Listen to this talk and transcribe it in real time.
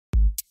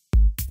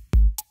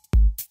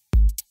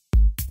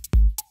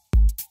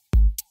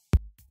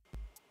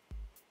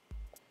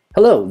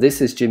Hello,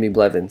 this is Jimmy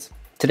Blevins.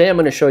 Today I'm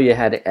going to show you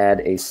how to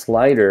add a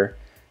slider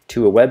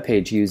to a web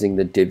page using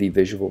the Divi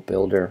Visual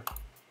Builder.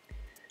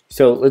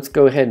 So let's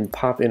go ahead and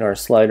pop in our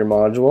slider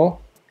module.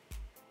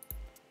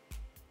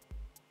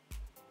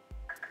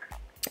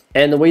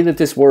 And the way that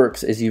this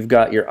works is you've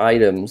got your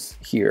items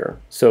here.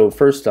 So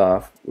first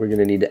off, we're going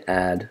to need to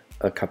add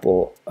a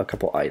couple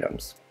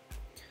items.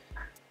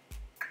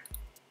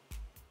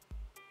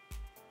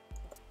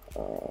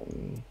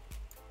 I'm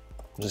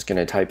just going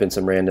to type in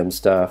some random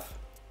stuff.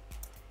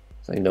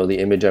 So I know the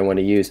image I want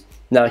to use.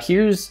 Now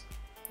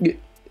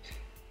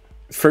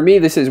for me,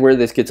 this is where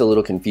this gets a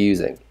little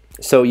confusing.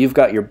 So you've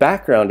got your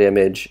background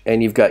image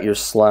and you've got your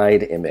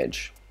slide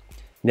image.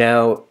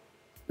 Now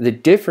the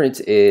difference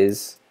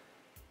is,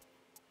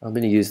 I'm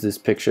going to use this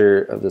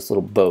picture of this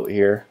little boat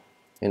here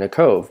in a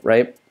cove,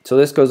 right? So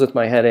this goes with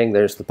my heading,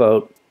 there's the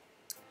boat,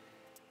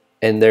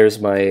 and there's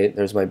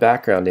my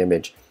background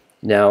image.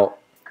 Now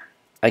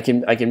I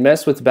can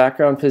mess with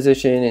background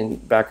position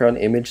and background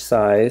image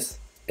size.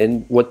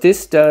 And what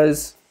this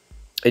does,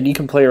 and you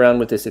can play around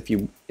with this if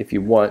you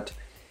want,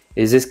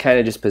 is this kind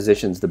of just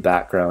positions the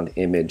background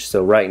image.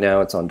 So right now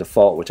it's on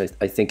default, which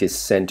I think is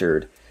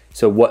centered.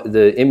 So what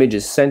the image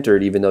is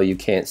centered, even though you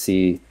can't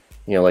see,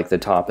 you know, like the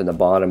top and the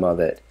bottom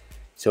of it.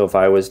 So if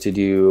I was to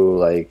do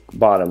like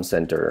bottom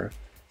center,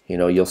 you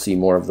know, you'll see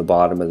more of the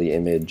bottom of the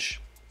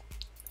image,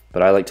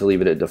 but I like to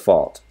leave it at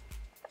default.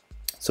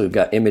 So we've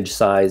got image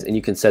size, and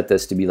you can set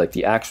this to be like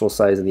the actual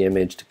size of the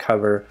image to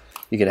cover.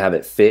 You can have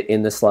it fit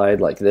in the slide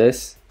like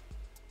this.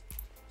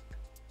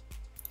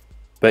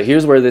 But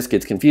here's where this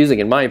gets confusing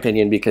in my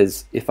opinion,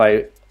 because if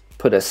I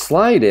put a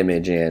slide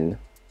image in,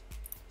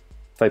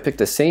 if I pick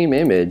the same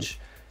image,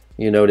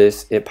 you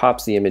notice it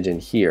pops the image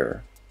in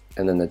here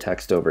and then the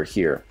text over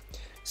here.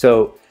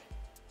 So,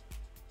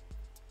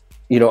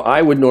 you know,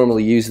 I would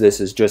normally use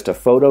this as just a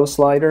photo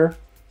slider,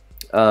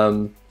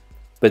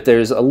 but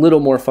there's a little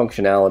more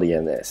functionality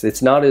in this.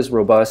 It's not as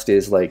robust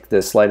as like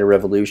the Slider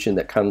Revolution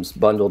that comes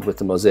bundled with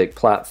the Mosaic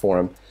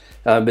platform.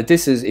 But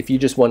this is, if you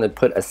just want to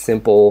put a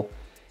simple,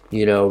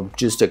 you know,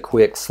 just a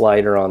quick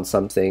slider on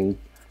something,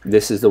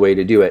 this is the way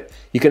to do it.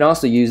 You can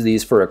also use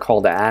these for a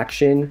call to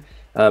action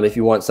if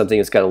you want something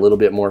that's got a little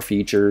bit more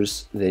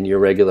features than your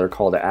regular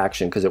call to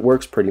action, because it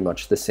works pretty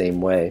much the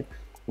same way.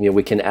 You know,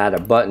 we can add a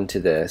button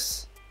to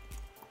this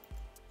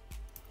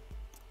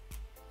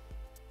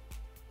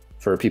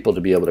for people to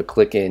be able to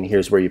click in.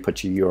 Here's where you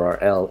put your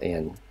URL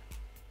in.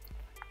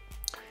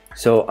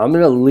 So I'm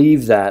going to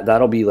leave that.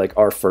 That'll be like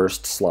our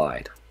first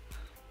slide.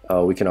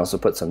 We can also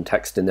put some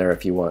text in there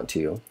if you want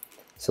to.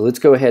 So let's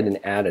go ahead and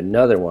add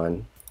another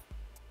one.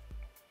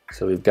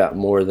 So we've got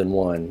more than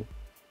one.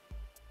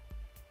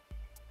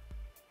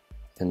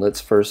 And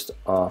let's first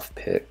off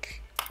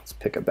let's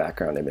pick a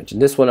background image.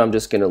 And this one I'm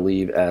just going to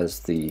leave as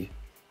the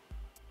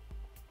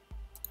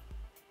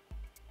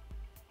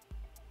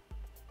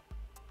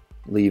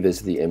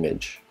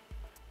image.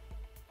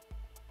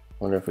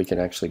 Wonder if we can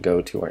actually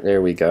go to our,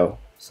 there we go.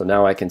 So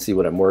now I can see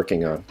what I'm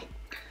working on.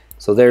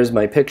 So there's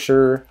my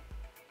picture.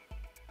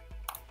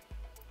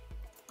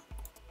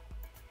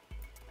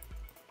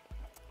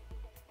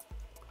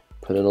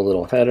 Put in a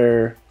little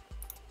header.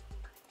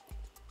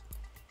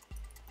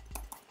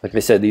 Like I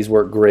said, these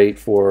work great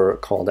for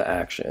call to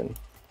action,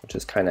 which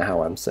is kind of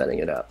how I'm setting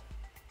it up.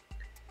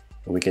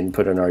 And we can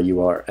put in our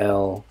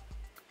URL.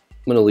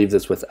 I'm going to leave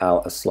this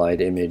without a slide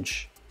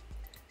image.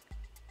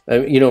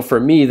 You know, for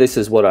me, this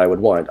is what I would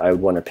want. I would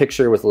want a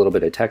picture with a little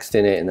bit of text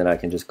in it, and then I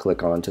can just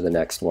click on to the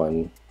next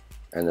one,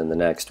 and then the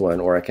next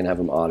one, or I can have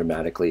them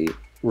automatically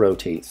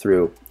rotate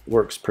through.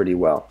 Works pretty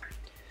well.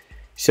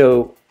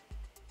 So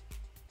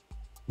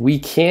we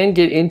can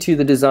get into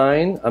the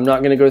design. I'm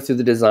not going to go through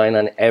the design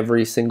on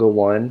every single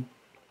one,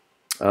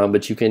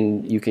 but you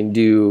can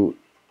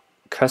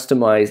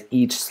customize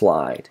each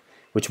slide,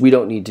 which we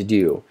don't need to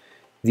do.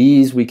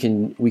 These we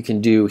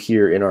can do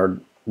here in our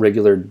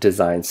regular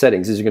design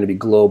settings. These are going to be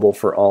global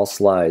for all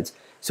slides.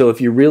 So if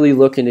you're really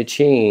looking to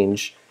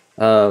change,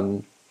 you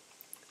know,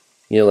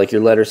 like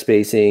your letter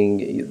spacing,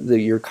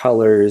 your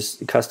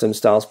colors, custom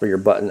styles for your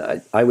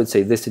button, I would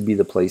say this would be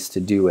the place to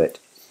do it,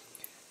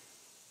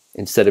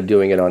 instead of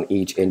doing it on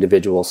each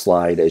individual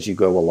slide as you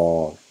go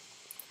along.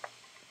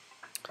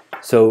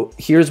 So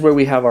here's where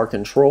we have our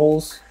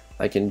controls.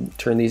 I can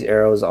turn these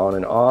arrows on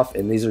and off,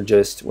 and these are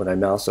just, when I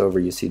mouse over,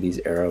 you see these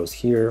arrows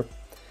here.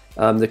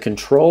 The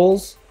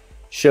controls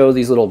show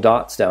these little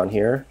dots down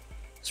here.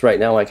 So right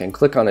now I can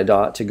click on a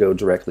dot to go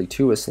directly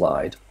to a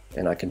slide,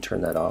 and I can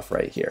turn that off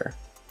right here.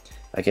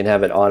 I can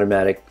have it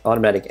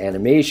automatic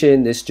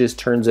animation. This just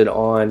turns it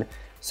on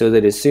so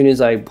that as soon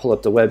as I pull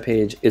up the web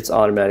page, it's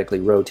automatically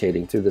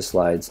rotating through the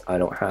slides. I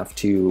don't have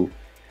to,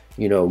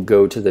 you know,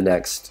 go to the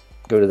next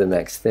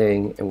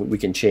thing, and we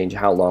can change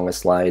how long a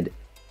slide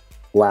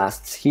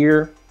lasts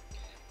here.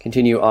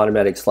 Continue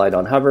automatic slide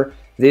on hover.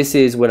 This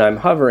is when I'm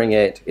hovering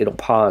it, it'll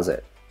pause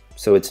it.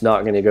 So it's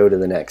not going to go to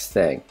the next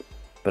thing,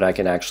 but I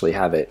can actually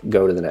have it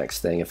go to the next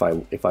thing if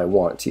I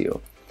want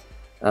to.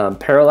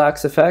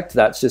 Parallax effect,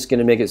 that's just going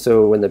to make it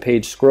so when the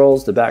page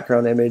scrolls, the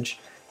background image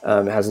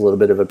It has a little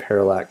bit of a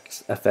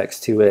parallax effects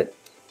to it.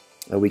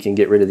 We can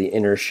get rid of the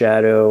inner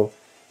shadow,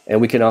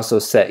 and we can also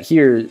set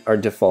here our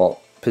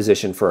default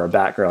position for our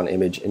background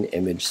image and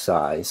image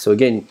size. So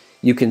again,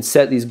 you can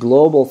set these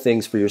global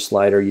things for your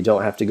slider. You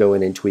don't have to go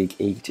in and tweak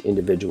each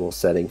individual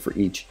setting for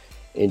each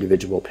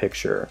individual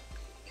picture.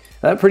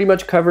 That pretty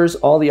much covers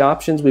all the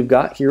options we've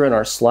got here in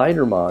our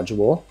slider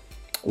module.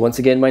 Once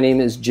again, my name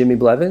is Jimmy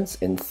Blevins,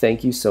 and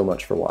thank you so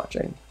much for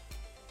watching.